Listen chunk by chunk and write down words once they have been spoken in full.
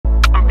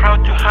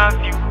have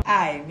you.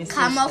 I, Mrs.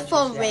 Camel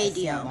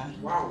Radio.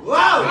 Wow. I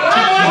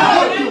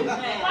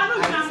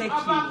take you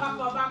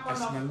As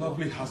my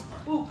lovely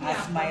husband.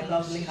 as my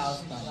lovely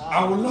husband.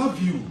 I will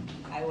love you.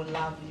 I will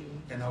love you.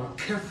 And I will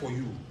care for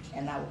you.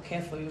 And I will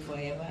care for you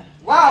forever.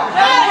 Wow.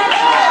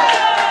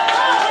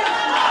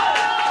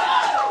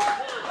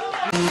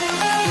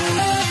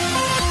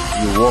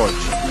 You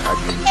watch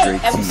Jnr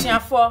TV.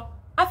 Ebusiafo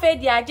afa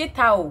di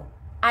agita o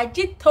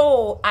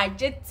agito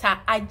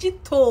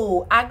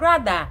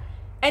Agradaa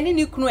eni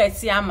ni kunu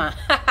Asiamah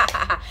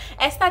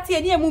estati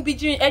eni emu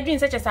bi edwin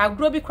se chesa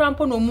agro bi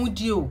krampo no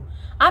mudi o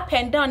up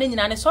and down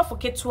nyina ne sofo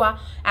ketua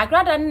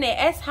Agradaa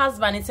ne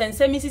ex-husband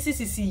sensemi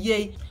sisi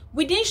ye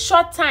within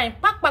short time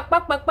pak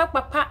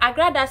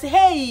Agradaa say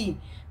hey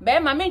be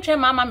ma mentwe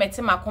mama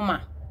mete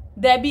makoma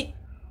dabi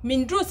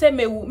mindru se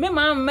mewu me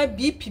mama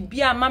BP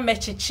bia ma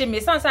mecheche me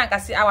sansan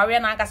kase aware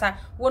na akasa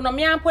wo no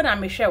me ampo na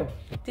mehwew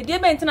te die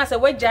benti na se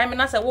wagya me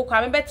na se wo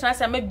kwa me betena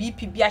se ma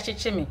BP bia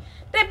cheche me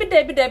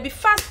dabi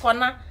fast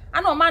corner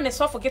ana o ma ne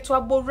sofo keto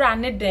abowura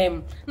ne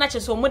dem na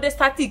cheso mo de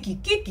static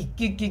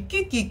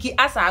kiki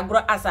asa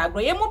agro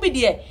ye mu bi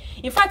de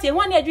in fact ye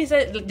hwan adwin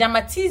se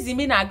dramatize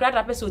me na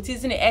Agradaa person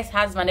tizi ne ex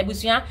husband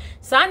ebusua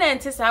sa na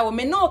ente sa wo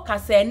me no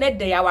kasa ne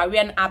de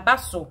aware na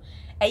abaso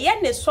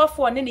eye ne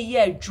sofo ne ne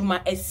ye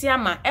adwuma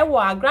Asiamah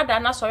ewo Agradaa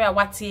na sori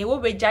awate wo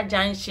Weja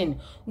Junction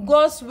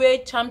God's Way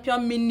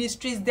Champion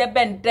Ministries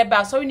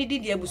deba sori ni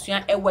di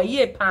ebusua ewa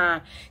ye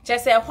pa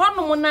chese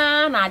honom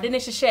na ade ne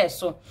hyehye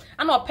so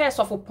ana ope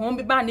sofo pon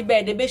bi ba ne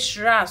be de be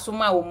hira so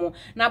ma wo mu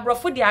na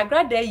brofo di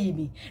Agradaa yi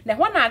bi na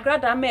ho na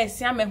Agradaa ma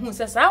Asiamah hu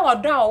se sa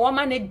odo a wo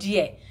ma ne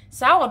de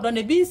sa odo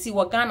ne bi nsi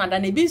wo Ghana da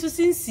ne bi nso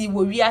sinsi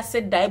wo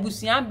wiase da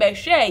ebusua be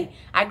hwe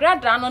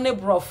Agradaa no ne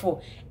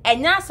brofo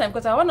enya asem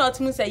kwata ho na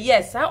otimu say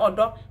yes sa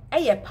odo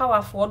eye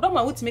powerful odo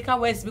ma wutimi ka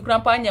wes bi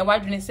krampa anya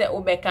wadwene se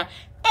obeka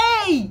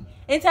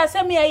enti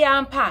asem ye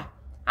ampa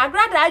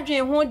Agradaa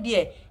adwen ho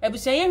de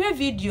ebusuan ye hwe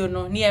video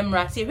no ne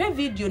emra se hwe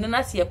video no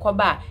na se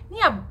ekoba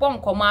ne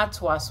abon koma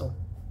ato aso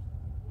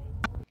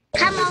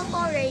Camel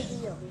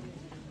Radio.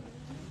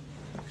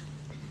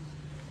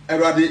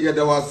 Everybody ye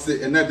da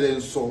wase enede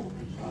nso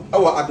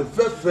awa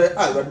adefefe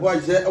a Awurade wa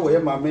je awa ye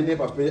maame ne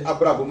papa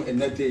abrabom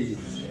enede yi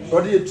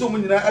Rodi etum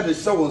nyina ade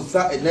hye won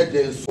sa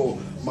enede nso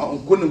ma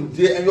onkonum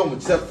die enyom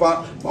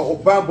chefa ma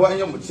obabo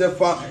enyom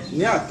chefa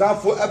ni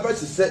atafo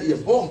abahise ye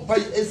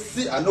bompai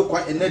esi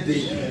anokwa enede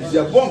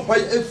ye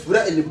bompai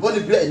efura eniboni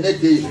bia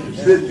enede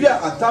bebi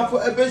atafo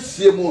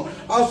abahie mu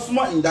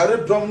asoma indare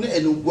drum ne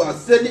enungu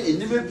ase ne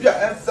enime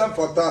bia ensem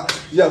fota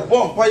ye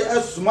bompai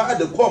asoma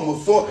ade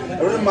kom so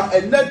rema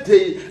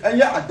enede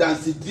enya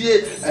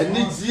adansidie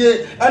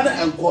enidie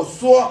ana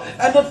enkoso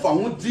ana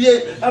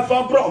fahudie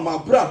afa bra o ma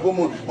bra bom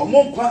o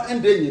monkwa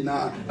ende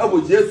nyina abo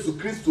Yesu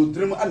Kristo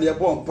dirim ana ye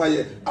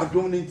mpaye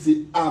adom ni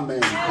nti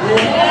amen.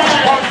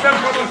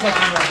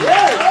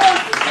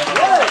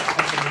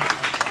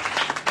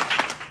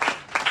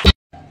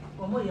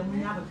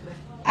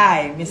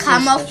 I, Mrs.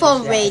 Camel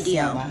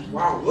Radio.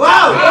 Wow. I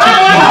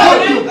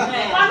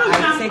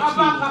take you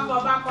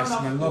As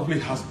my lovely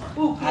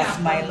husband. as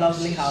my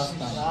lovely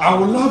husband. I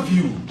will love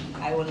you.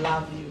 I will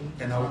love you.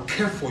 And I will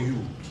care for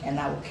you. And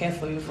I will care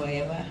for you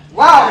forever.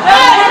 Wow.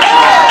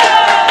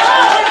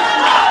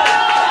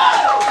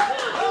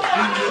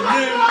 In the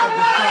name of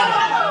the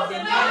Father.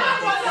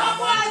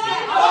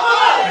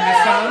 And the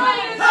Son.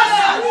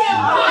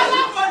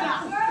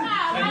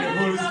 And the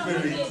Holy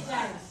Spirit.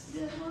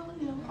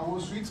 Our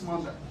sweet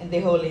mother. And the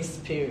Holy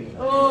Spirit.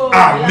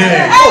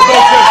 Amen.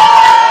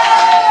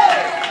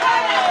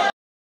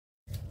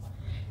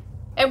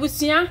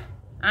 ebusia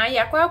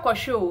yakwa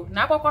kwahwe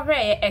na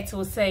akwahwe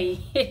etil say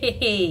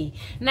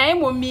na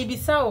emomi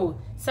bisa o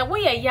se wo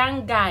ye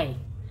young guy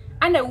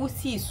ana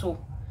wusi so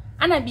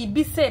ana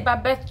bibi se ba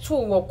beto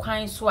wo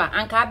kwan so a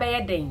anka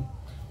abaye den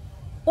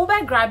wo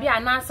be grab ya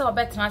na se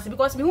obetena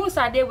because me hu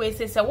say dey we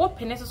say wo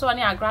pene so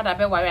ne Agradaa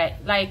be ware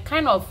like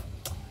kind of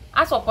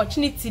as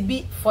opportunity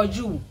be for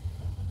you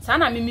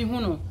sana mimi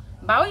hu no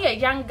ba wo ye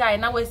young guy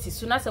na wasi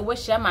so na se wo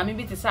hia ma me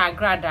bi te say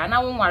Agradaa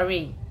na wo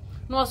ware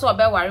no so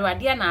obe ware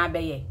wade na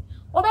abeye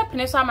obe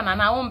pene so amana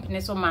na wo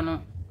mpene so ma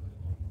no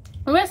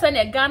we say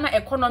ne Ghana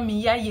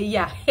economy ya ye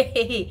ya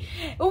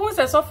wo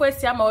say so for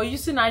Asiamah o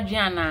use na adwen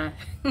ana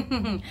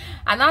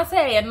ana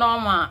say ye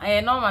normal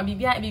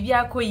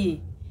bibia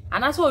koyi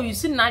ana so o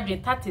use na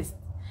adwen tatis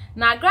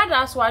na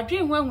Agradaa so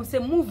adwen hu say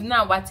move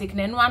na wa take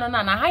na no ano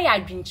na ha ya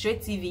adwen kire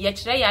TV ye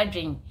kire ya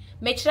adwen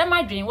me kire ma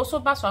adwen wo so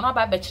ba so na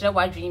ba be kire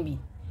wa adwen bi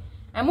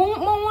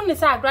mo ne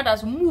say Agradaa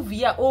so move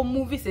ya o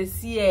movie se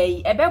see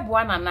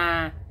ebeboa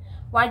na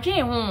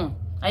wadwen hu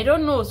I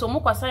don't know so mo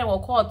kwasan wo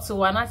court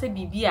so ana say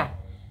bibia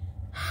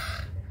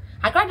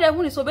Agradaa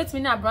hu ni so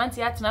betimi na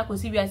Abrante atena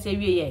kosi wiase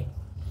wieye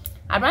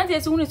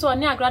Abrante so hu ni so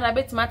ne Agradaa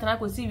betimi atena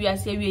kosi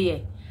wiase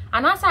wieye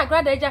ana say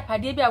Agradaa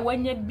ejapade bi a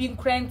wanya bi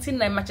nkrenti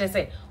na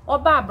machese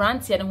oba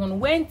Abrante ne hu no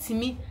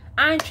wentimi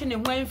antwe ne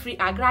hu anfiri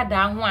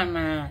Agradaa hu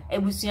ana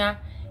ebusua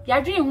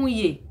yadwen hu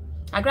ye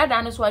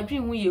Agradaa no so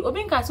adwen hu ye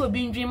obi nka se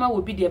obi ndwin ma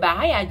wo bi de ba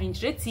ha ya adwen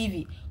kire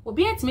TV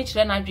obi etimi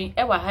kire na dwen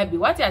e wa ha bi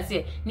what I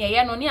say ne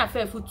ye no ne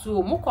afa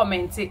futu mu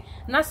comment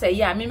na say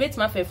ya me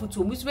metima afa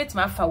futu mu so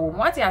metima afa wo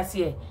what I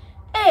say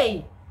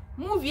hey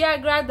movie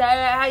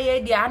Agradaa ha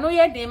ye di ano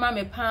ye den ma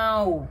me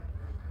pan o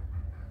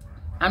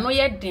ano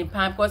ye den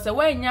pan because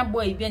when nya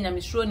boy bi anya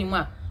me suro ni mu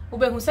a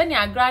obehu say ne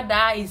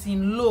Agradaa is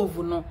in love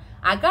no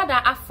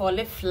Agradaa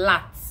afole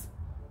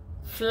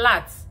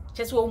flat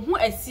just wo hu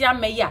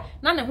Asiamah ya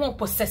na ne ho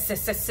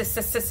possess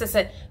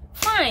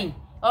fine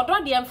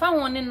although the emfa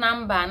ho ne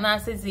number na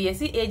says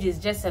yes age is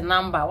just a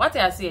number what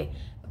I say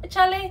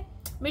Charlie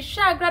me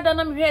sha Agradaa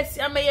na me hwe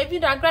Asiamah ya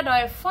video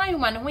Agradaa fine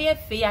woman ho ye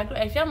fe ya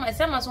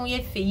Asiamah so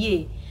ye fe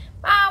ye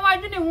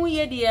wadwene hu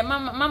ye de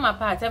mama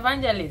part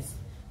evangelist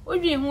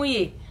wodwen hu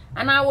ye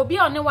ana wo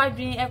bia one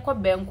wadwen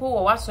ekobenko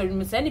wo wasori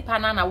mi se nipa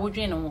na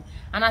wodwen no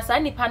ana sa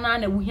nipa na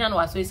wuhia no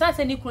wasori sa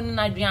se ni kunu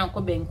na dwen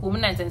ankobenko mu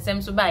na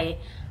nsensem so bae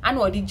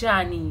ana odi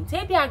jani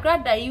te bia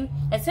Agradaa yi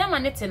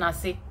Asiamah ne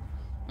tenase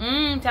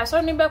ta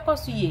so ni be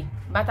koso ye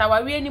bata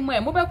wawe ni mu e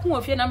mo be ku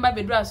ofie na mba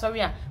bedru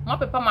asori a mo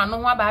pepa ma no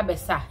ho aba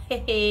abesa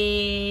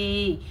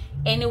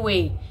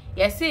anyway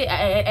yes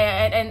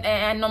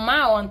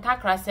normal on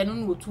takra se no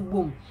no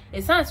tubom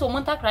esan so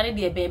mo takra ne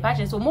de be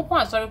patche so mo pon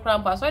asori kra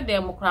mpa so de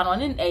mo kra no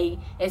ne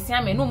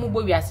Asiamah no mo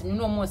bo wiase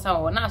no mo sa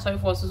wo na asori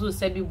for so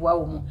se bi bua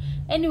wo mu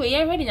anyway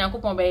yen hwede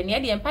Nyankopon be ne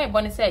de empa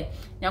ibo ne se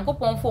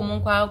Nyankopon fo mo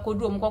nkwa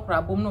kodu mo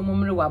kokra bom no mo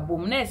mre wa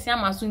bom na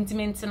Asiamah so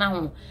ntimi ntina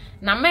ho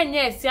na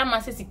menye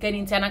Asiamah se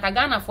sikani ntia na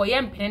kagana for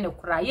yen pene ne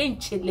kra yen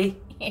chele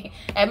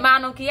e ma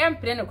no ke yen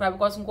pene ne kra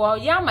because nko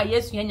ya ma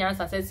Yesu yen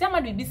nyansa se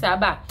Asiamah bi bisa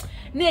ba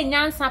na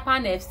nyansa pa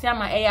na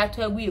Asiamah e ya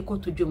to agu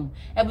ekotodwom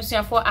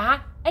ebusuafo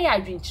aha e ya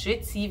adwenkyere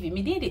TV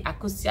me dey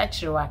akosia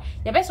kyerewa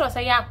ye be so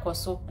say ya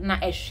akoso na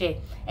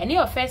ehwe ene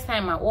your first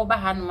time a wo ba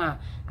hanuma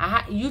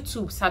aha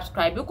YouTube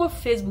subscribe go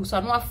Facebook so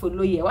no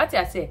follow ye what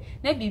I say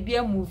na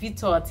bibia movie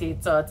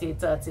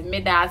 30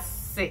 me da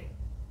se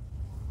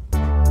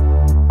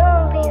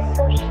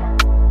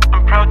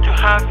I'm proud to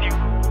have you.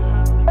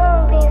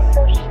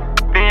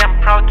 Babe,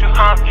 I'm proud to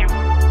have you.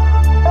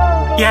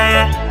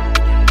 Yeah.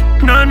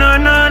 No,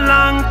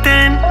 long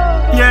thing.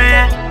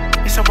 Yeah.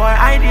 It's a boy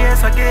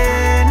ideas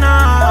again.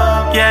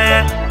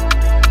 Yeah.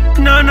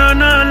 No,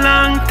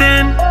 long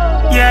thing.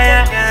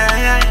 Yeah.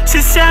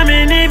 Sister,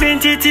 me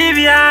binti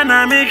TV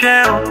ana me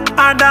hwe.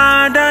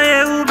 Ada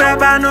ye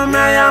ubeba no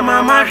me ya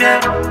mama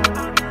hwe.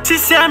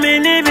 Sister, me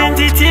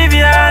binti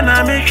TV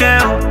ana me hwe.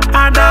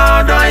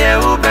 Ada ye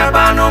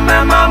ubeba no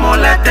me mama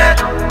lete.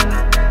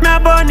 Me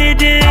boni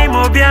di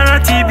mo biara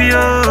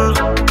tibio.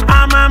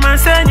 Amama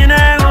se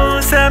nyina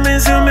hu se me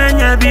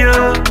zumenya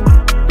bio.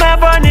 Me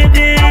boni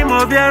di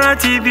mo biara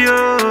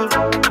tibio.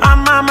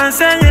 Amama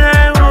se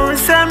nyina hu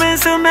se me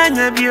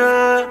zumenya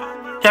bio.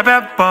 Ya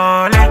be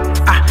pole,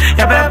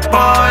 ya be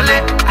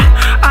pole.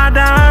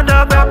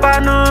 Ada beba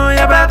no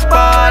ya be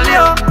pole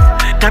yo.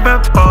 Ya be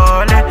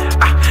pole,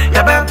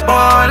 ya be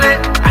pole.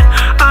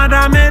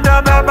 Ada me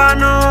do beba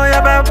no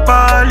ya be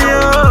pole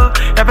yo.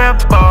 Ya be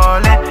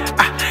pole,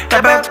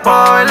 ya be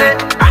pole.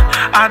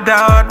 Ada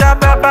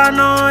beba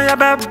no ya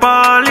be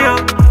pole yo.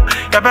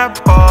 Ya be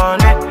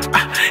pole,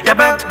 ya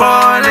be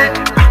pole.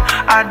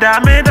 Ada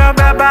me do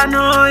beba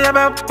no ya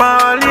be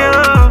pole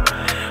yo.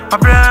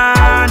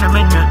 Abrana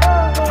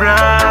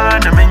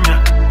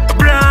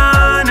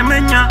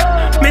menya,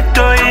 me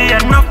toy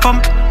enough from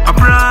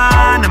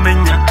Abrana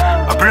menya,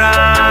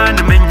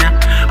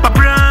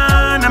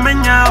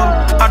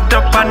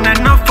 adopan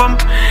enough from.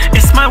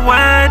 It's my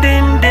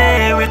wedding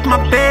day with my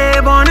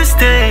babe on the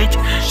stage.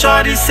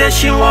 Shorty says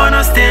she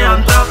wanna stay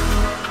on top.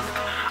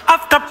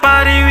 After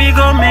party we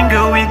go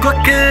mingle, we go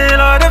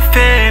kill all the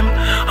fame.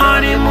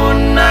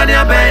 Honeymoon na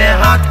dia be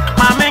hot.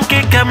 Mama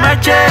kick my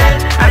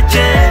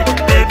aje,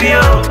 baby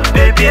oh,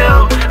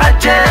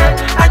 aje,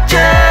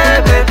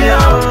 baby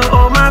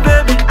oh my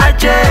baby,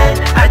 aje,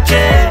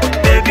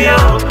 baby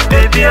oh,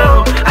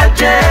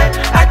 aje,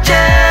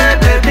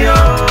 baby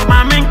oh.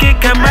 Mama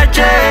kick my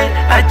aje,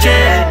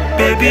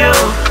 baby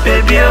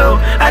oh,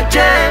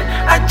 aje,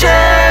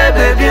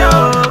 baby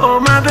oh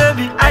my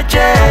baby,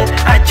 aje,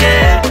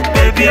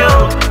 baby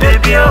oh,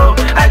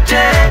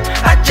 aje,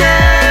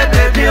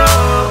 baby oh.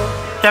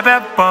 Ya be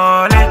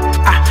pole,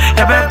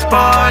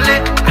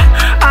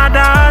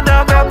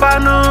 ada beba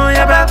no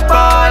ya be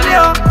pole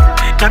yo.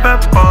 Ya be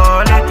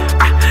pole,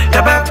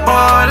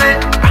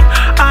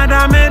 ada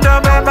me do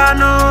beba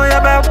no ya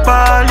be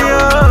pole yo.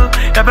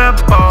 Ya be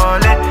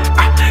pole,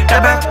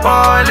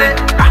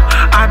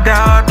 ada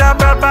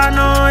beba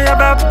no ya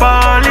be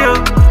pole yo.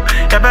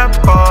 Ya be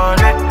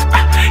pole,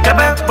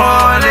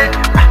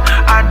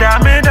 ada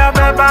me do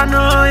beba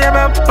no ya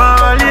be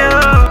pole yo.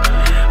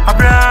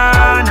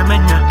 Abrana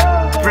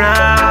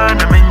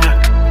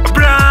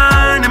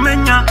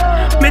menya,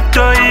 me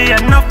toy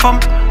enough from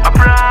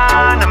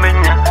Abrana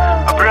menya,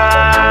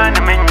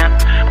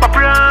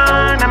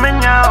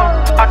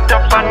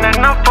 adopan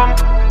enough from.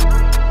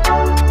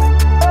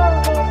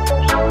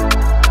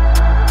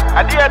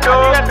 Adiado.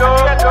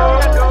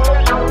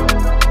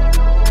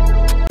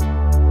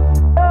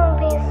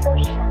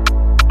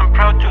 I'm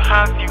proud to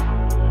have you.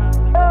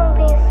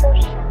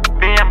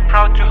 Babe, I'm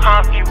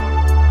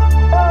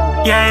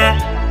Yeah,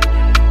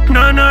 yeah.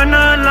 No, no,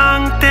 no,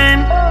 long thing.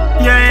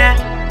 Yeah,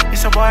 yeah.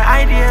 It's a boy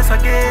ideas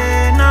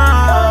again.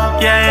 No.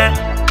 Yeah, yeah.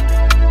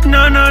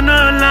 No, no, no,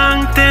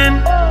 long thing.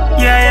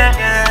 Yeah,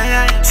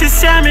 yeah.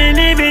 Sister me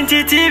ni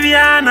binti TV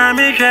ana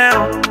mi hwe.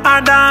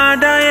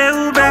 Ada ye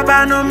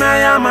ubeba no me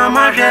ya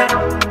mama hwe.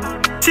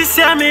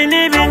 Sister me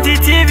ni binti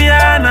TV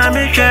ana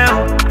mi hwe.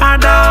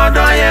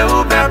 Ada ye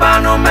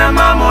ubeba no me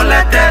mama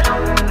lete.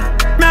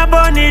 Me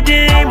boni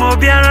di mo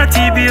biara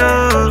tibio.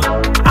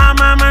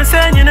 Amama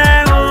se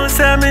nyina hu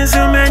se me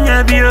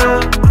zumenya bio.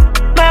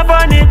 Me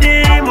boni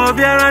di mo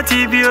biara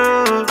tibio.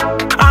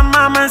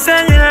 Amama se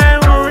nyina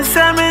hu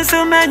se me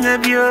zumenya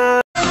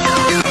bio.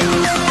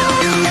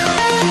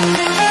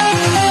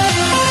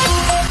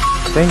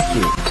 Thank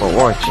you for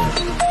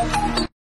watching.